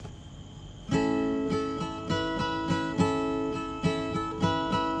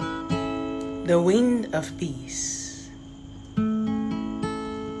The wind of peace.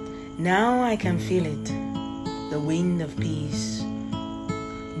 Now I can feel it, the wind of peace,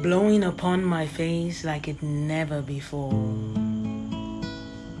 blowing upon my face like it never before.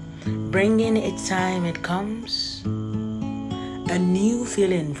 Bringing each time it comes, a new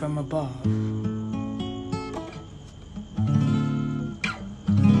feeling from above.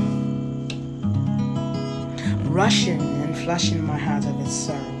 Rushing and flushing my heart of its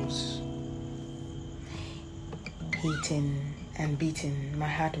sorrows, heating and beating my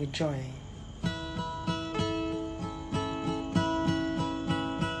heart with joy.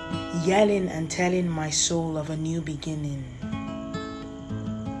 Yelling and telling my soul of a new beginning,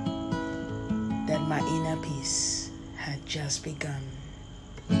 that my inner peace had just begun.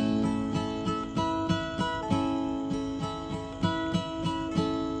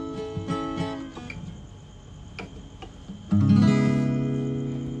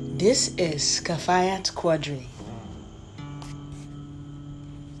 This is Kafayat Quadri.